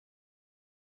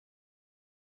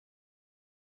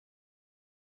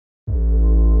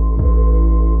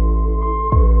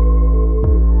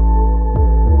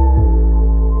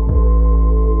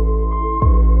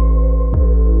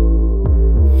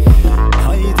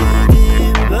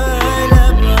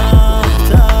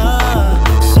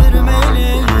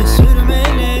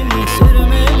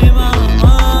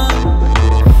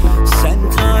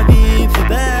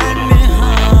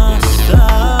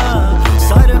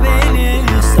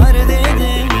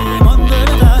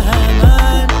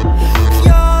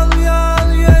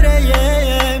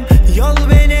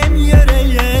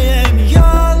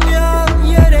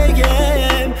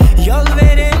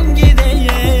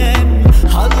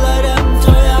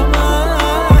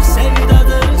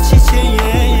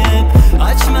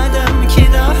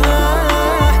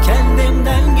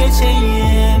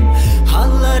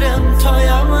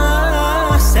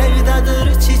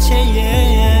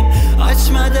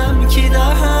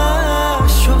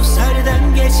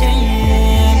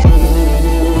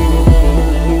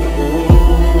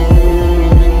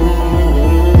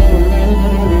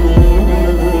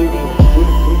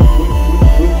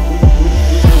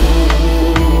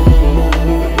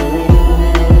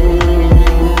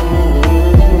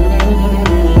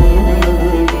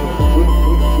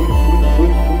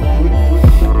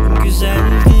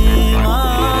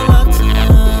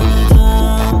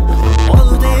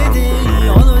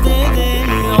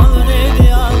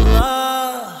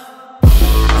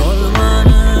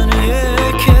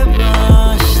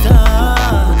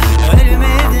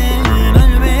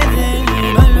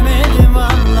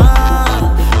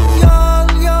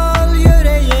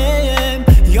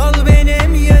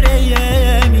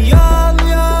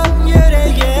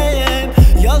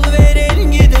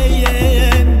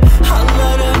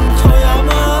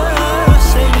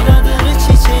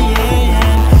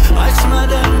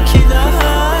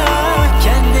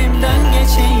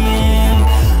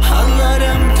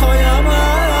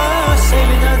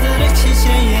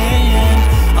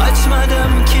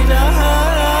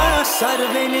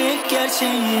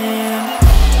çiçeğim.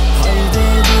 Hay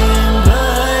dedim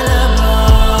böyle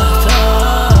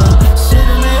bahta,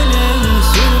 sürmeli,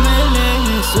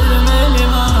 sürmeli,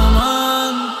 sürmelim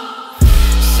aman.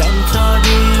 Sen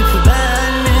tabip,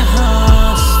 ben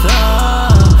hasta,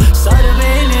 sarı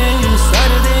beni,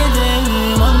 sar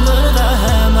dedim, ondur da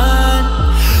hemen.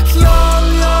 Yol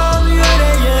yol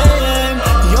yüreğim,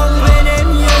 yol benim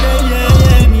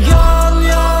yüreğim, yol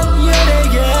yol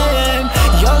yüreğim,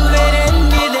 yol verin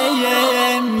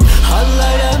gideyim.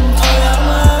 Hallarım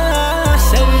toyama,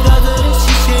 sevdadır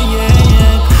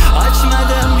çiçeğim.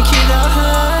 Açmadım ki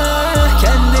daha,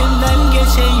 kendimden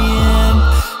geçeyim.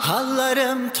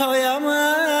 Hallarım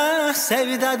toyama,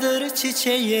 sevdadır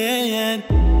çiçeğim.